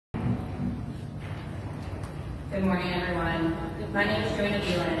Good morning, everyone. My name is Lynn,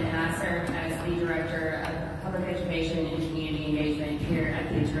 and I serve as the Director of Public Education and Community Engagement here at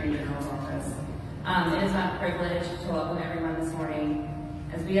the Attorney General's Office. It is my privilege to welcome everyone this morning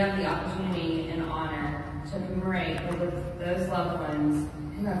as we have the opportunity and honor to commemorate with those loved ones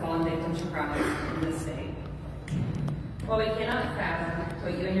who have fallen victim to crimes in this state. While we cannot fathom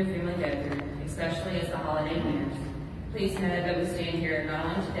what you and your family go through, especially as the holiday nears, please know that we stand here not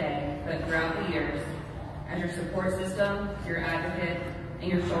only today, but throughout the years as your support system, your advocate, and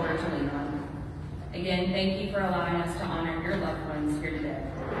your shoulder to lean on. Again, thank you for allowing us to honor your loved ones here today.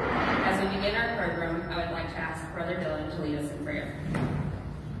 As we begin our program, I would like to ask Brother Dylan to lead us in prayer.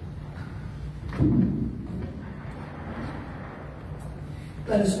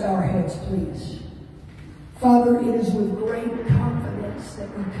 Let us bow our heads, please. Father, it is with great confidence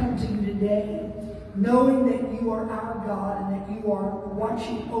that we come to you today, knowing that you are our God and that you are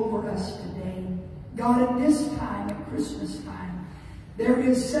watching over us today. God, at this time, at Christmas time, there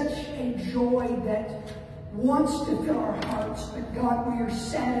is such a joy that wants to fill our hearts, but God, we are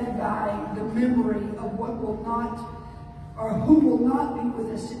saddened by the memory of what will not, or who will not be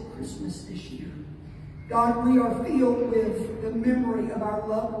with us at Christmas this year. God, we are filled with the memory of our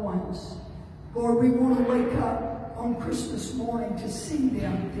loved ones. Lord, we want to wake up on Christmas morning to see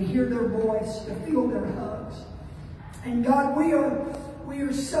them, to hear their voice, to feel their hugs. And God, we are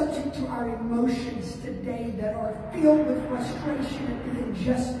subject to our emotions today that are filled with frustration at the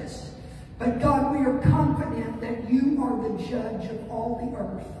injustice. But God, we are confident that you are the judge of all the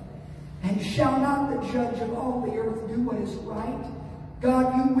earth. And shall not the judge of all the earth do what is right?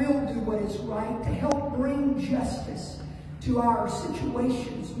 God, you will do what is right to help bring justice to our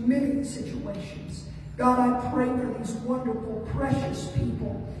situations, many situations. God, I pray for these wonderful, precious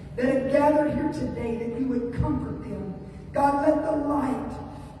people that have gathered here today, that you would comfort them. God, let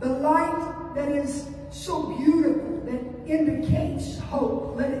the light that is so beautiful, that indicates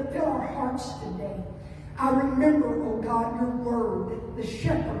hope, let it fill our hearts today. I remember, oh God, your word, that the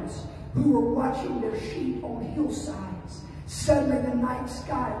shepherds who were watching their sheep on hillsides, suddenly the night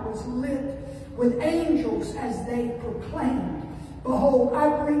sky was lit with angels as they proclaimed, behold,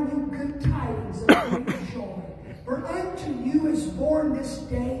 I bring you good tidings of great joy. For unto you is born this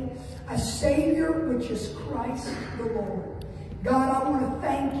day a Savior, which is Christ the Lord. God, I want to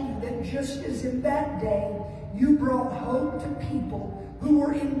thank you that just as in that day you brought hope to people who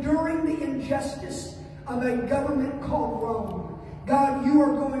were enduring the injustice of a government called Rome, God, you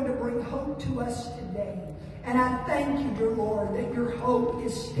are going to bring hope to us today. And I thank you, dear Lord, that your hope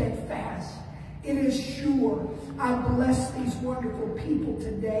is steadfast. It is sure. I bless these wonderful people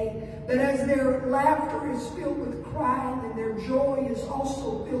today, that as their laughter is filled with crying and their joy is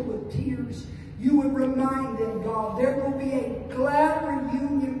also filled with tears, you would remind them, God, there will be a glad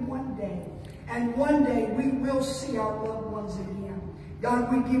reunion one day. And one day we will see our loved ones again.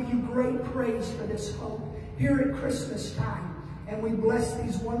 God, we give you great praise for this hope here at Christmas time. And we bless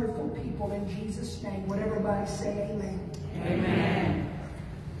these wonderful people in Jesus' name. Would everybody say amen? Amen.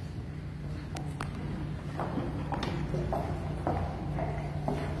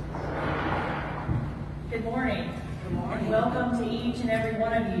 Good morning. Good morning. Welcome to each and every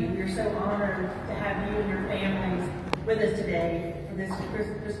one of you. We're so honored to have you and your families with us today for this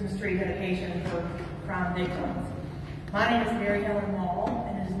Christmas tree dedication for crime victims. My name is Mary Helen Wall,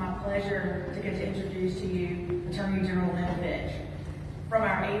 and it is my pleasure to get to introduce to you Attorney General Lynn Fitch. From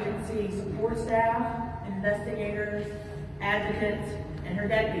our agency support staff, investigators, advocates, and her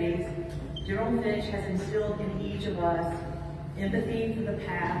deputies, General Fitch has instilled in each of us empathy for the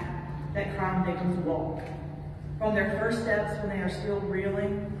path that crime victims walk. From their first steps when they are still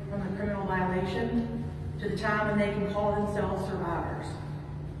reeling from a criminal violation, to the time when they can call themselves survivors,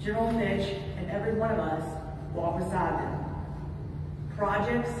 General Fitch and every one of us walk beside them.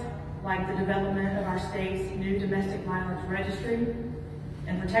 Projects like the development of our state's new domestic violence registry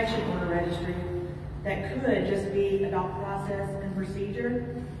and protection order registry that could just be about process and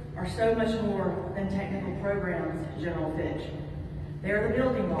procedure are so much more than technical programs, General Fitch. They are the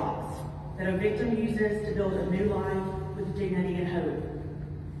building blocks that a victim uses to build a new life with dignity and hope.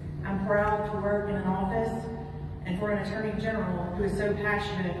 I'm proud to work in an office and for an Attorney General who is so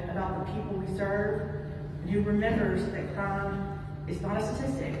passionate about the people we serve and who remembers that crime is not a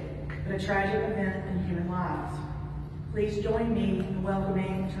statistic, but a tragic event in human lives. Please join me in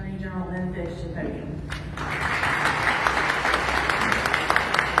welcoming Attorney General Lynn Fitch to the podium.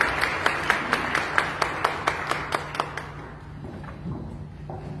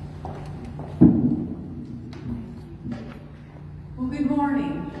 Well, good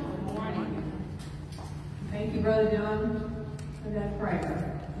morning. Good morning. Thank you, Brother Dylan, for that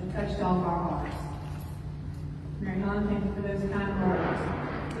prayer that touched all of our hearts. Mary Helen, thank you for those kind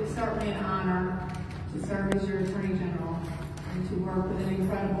words. It's certainly an honor to serve as your Attorney General and to work with an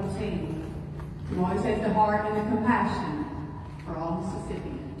incredible team who always has the heart and the compassion for all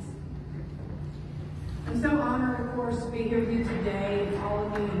Mississippians. I'm so honored, of course, to be here with you today and all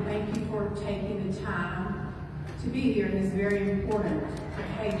of you, and thank you for taking the time to be here in this very important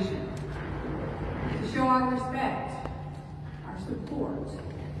occasion. To show our respect, our support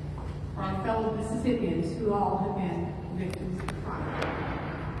for our fellow Mississippians who all have been victims of crime,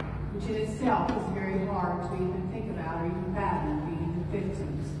 which in itself is very hard to even think about or even fathom, being the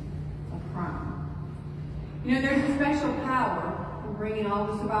victims of crime. You know, there's a special power in bringing all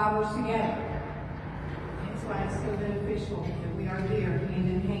the survivors together. That's why it's so beneficial that we are here hand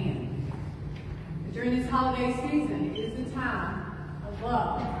in hand. But during this holiday season, it is a time of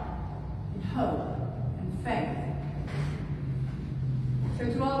love and hope and faith.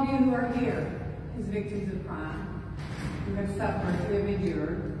 So to all of you who are here as victims of crime, who have suffered, who have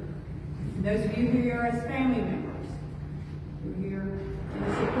endured, and those of you who are here as family members, who are here in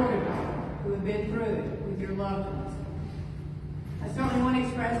the supportive role, who have been through it with your loved ones, I certainly want to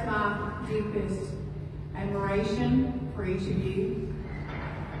express my deepest admiration for each of you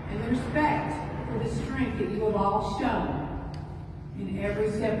and the respect for the strength that you have all shown in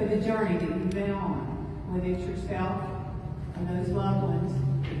every step of the journey that you've been on, whether it's yourself or those loved ones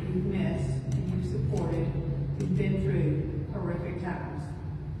that you've missed and you've supported who've been through horrific times.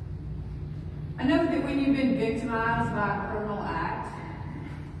 I know that when you've been victimized by a criminal act,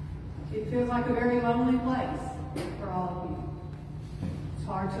 it feels like a very lonely place for all of you. It's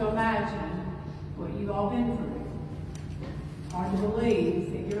hard to imagine what you've all been through. It's hard to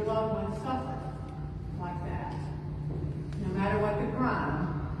believe that your loved ones suffered like that. No matter what the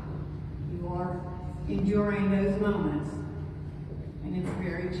crime, you are enduring those moments, and it's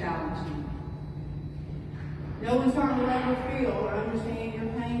very challenging. No one certainly will ever feel or understand your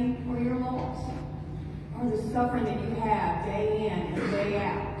pain or your loss, or the suffering that you have day in and day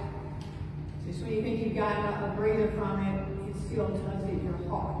out. Just when you think you've gotten a breather from it, it still tugs at your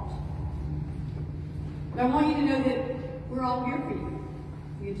heart. But I want you to know that we're all here for you.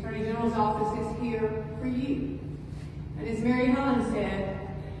 The Attorney General's office is here for you. And as Mary Helen said,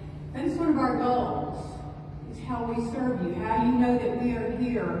 that is one of our goals, is how we serve you, how you know that we are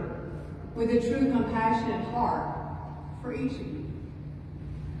here with a true compassionate heart for each of you.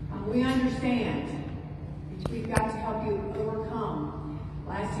 We understand that we've got to help you overcome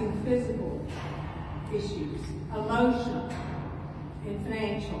lasting physical issues, emotional and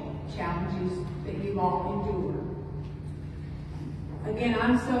financial challenges that you've all endured. Again,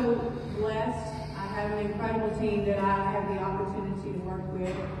 I'm so blessed. I have an incredible team that I have the opportunity to work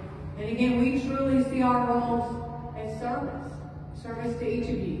with. And again, we truly see our roles as service to each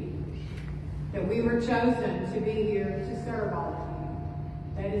of you. That we were chosen to be here to serve all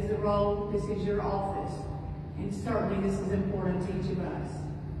of you. That is the role, this is your office. And certainly this is important to each of us.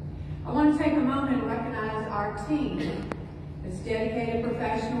 I want to take a moment and recognize our team that's dedicated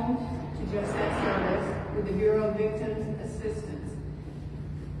professionals to just that service with the Bureau of Victims Assistance,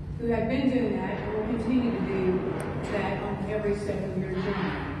 who have been doing that and will continue to do that on every step of your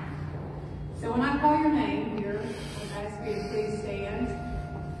journey. So when I call your name here, I ask you to please stand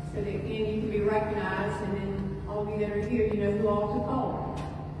so that again you can be recognized, and then all of you that are here, you know who all to call.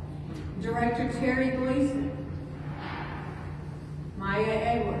 Director Terry Gleason, Maya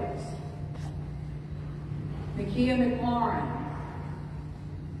Edwards, Nakia McLaurin,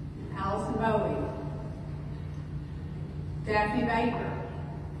 Allison Bowie, Daphne Baker,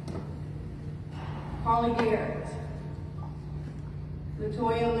 Carly Garrett,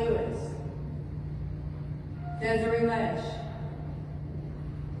 Latoya Lewis, Desiree Lesh,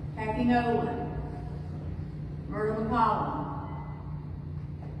 Kathy Nolan, Myrtle McCollum,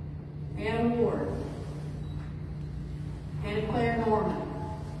 Anna Ward, Anna Claire Norman,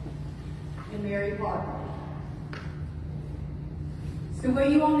 and Mary Parker. So what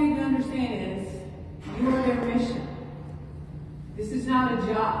you all need to understand is, you are their mission. This is not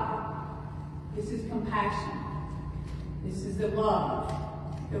a job. This is compassion. This is the love,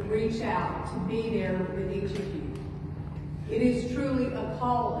 the reach out to be there with each of you. It is truly a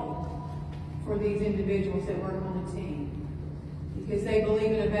calling for these individuals that work on the team, because they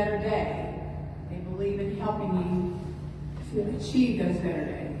believe in a better day. They believe in helping you to achieve those better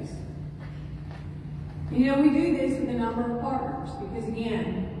days. You know, we do this with a number of partners because,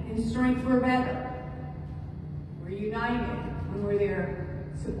 again, in strength we're better. We're united when we're there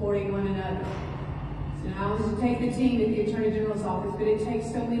supporting one another. So not only does it take the team at the Attorney General's office, but it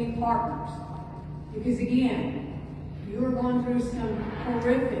takes so many partners. Because, again, you are going through some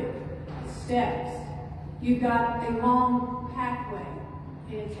horrific steps You've got a long pathway,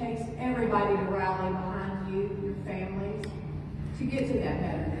 and it takes everybody to rally behind you, your families, to get to that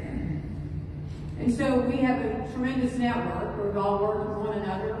better day. And so we have a tremendous network where we all work with one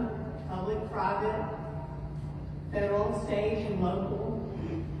another, public, private, federal, state, and local.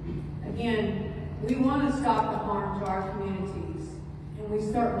 Again, we want to stop the harm to our communities, and we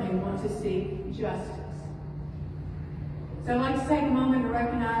certainly want to seek justice. So I'd like to take a moment to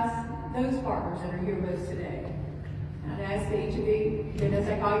recognize those partners that are here with us today. And I'd ask that each of you, and as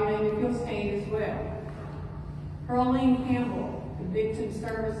I call your name, if you'll stand as well. Pearline Campbell, the Victim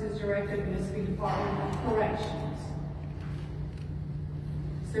Services Director of the Mississippi Department of Corrections.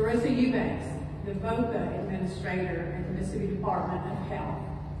 Sarissa Eubanks, the VOCA Administrator at the Mississippi Department of Health.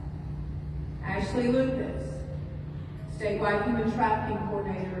 Ashley Lucas, Statewide Human Trafficking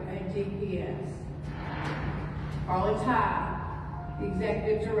Coordinator at DPS. Carla Ty, the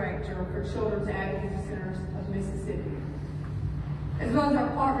Executive Director for Children's Advocacy Centers of Mississippi. As well as our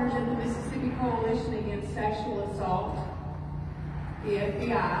partners in the Mississippi Coalition Against Sexual Assault, the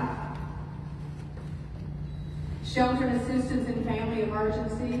FBI, Shelter and Assistance in Family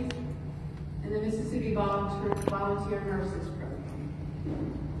Emergencies, and the Mississippi Volunteer Nurses Program.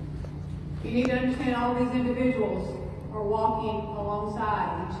 You need to understand all these individuals are walking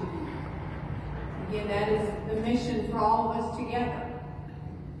alongside each of you. Again, that is the mission for all of us together,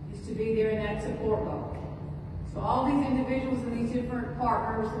 is to be there in that support role. So all these individuals and these different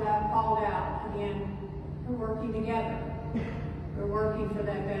partners that I've called out, again, are working together. We're working for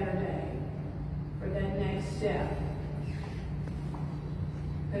that better day, for that next step.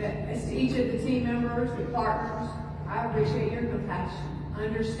 But as to each of the team members, the partners, I appreciate your compassion,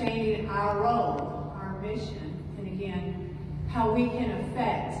 understanding our role, our mission, and again, how we can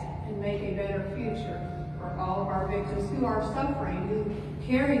affect and make a better future for all of our victims who are suffering, who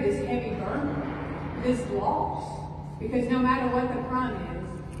carry this heavy burden, this loss. Because no matter what the crime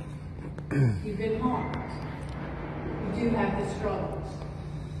is, you've been harmed. You do have the struggles,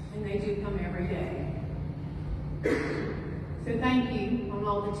 and they do come every day. So thank you on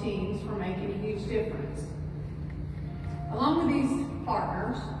all the teams for making a huge difference. Along with these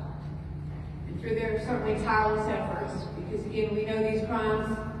partners, and through their certainly tireless efforts, because again, we know these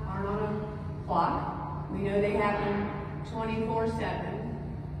crimes aren't on a clock. We know they happen 24/7.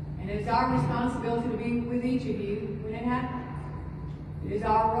 And it's our responsibility to be with each of you when it happens. It is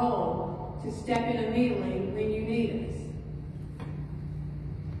our role to step in immediately when you need us.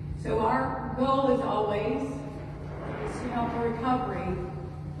 So our goal, as always, is to help a recovery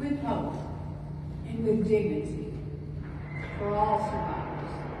with hope and with dignity for all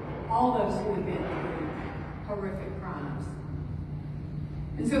survivors, all those who have been through horrific crimes.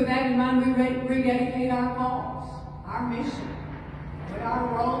 And so with that in mind, we rededicate our cause, our mission, what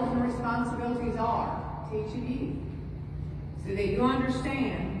our roles and responsibilities are to each of you, so that you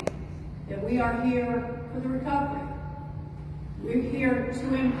understand that we are here for the recovery. We're here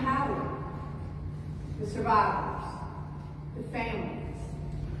to empower the survivors, the families,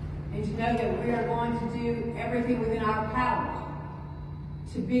 and to know that we are going to do everything within our power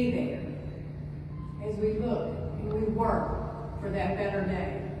to be there as we look and we work for that better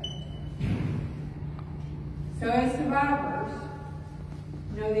day. So as survivors,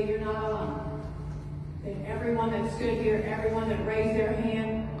 know that you're not alone. That everyone that stood here, everyone that raised their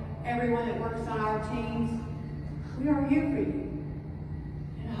hand, everyone that works on our teams, we are here for you.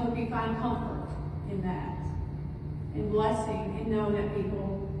 And I hope you find comfort in that, and blessing in knowing that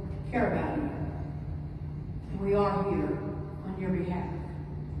people care about you. And we are here on your behalf.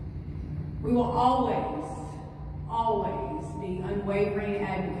 We will always, always be unwavering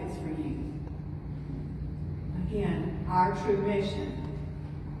advocates for you. Again, our true mission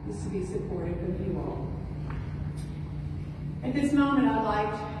is to be supportive of you all. At this moment, I'd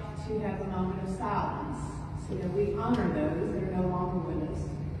like to have a moment of silence so that we honor those that are no longer with us.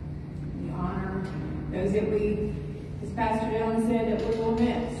 We honor those that we, as Pastor Dillon said, that we will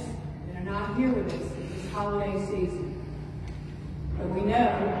miss, that are not here with us in this holiday season. But we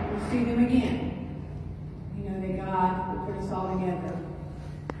know we'll see them again. We know that God will put us all together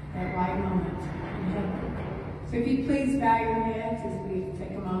at that right moment in heaven. So if you please bow your heads as we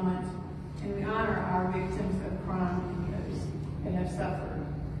take a moment and we honor our victims of crime and those that have suffered.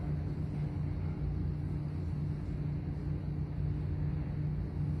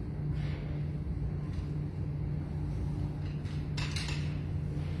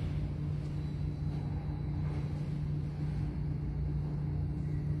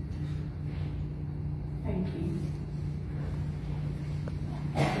 Thank you.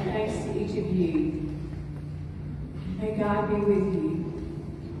 And thanks to each of you. May God be with you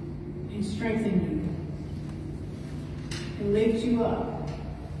and strengthen you and lift you up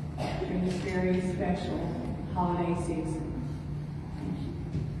during this very special holiday season.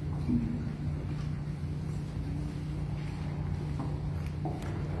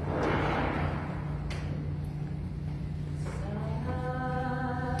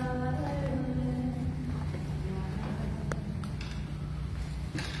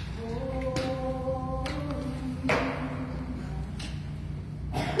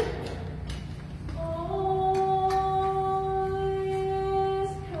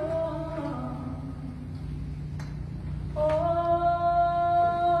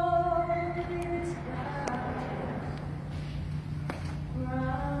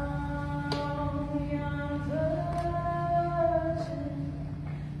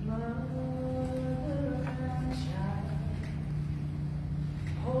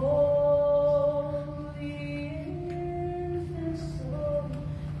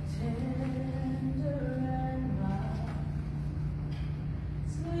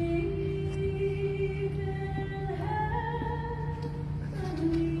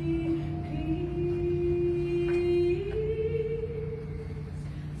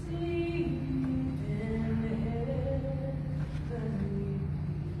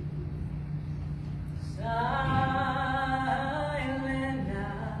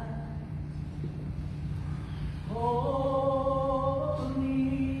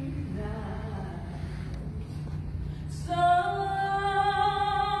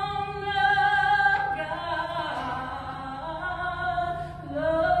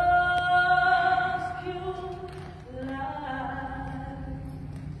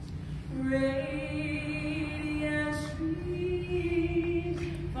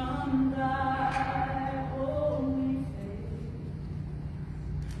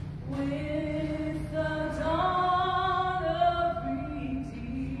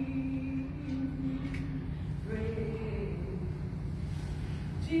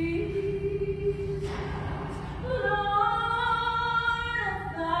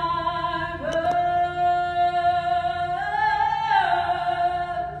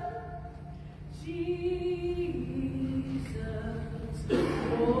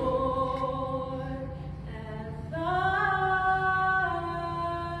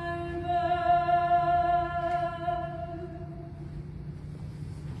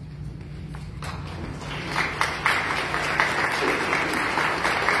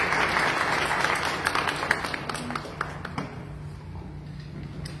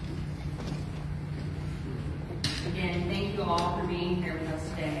 Again, thank you all for being here with us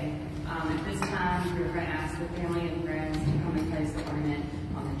today. At this time, we're going to ask the family and friends to come and place the ornament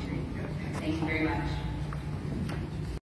on the tree. Thank you very much.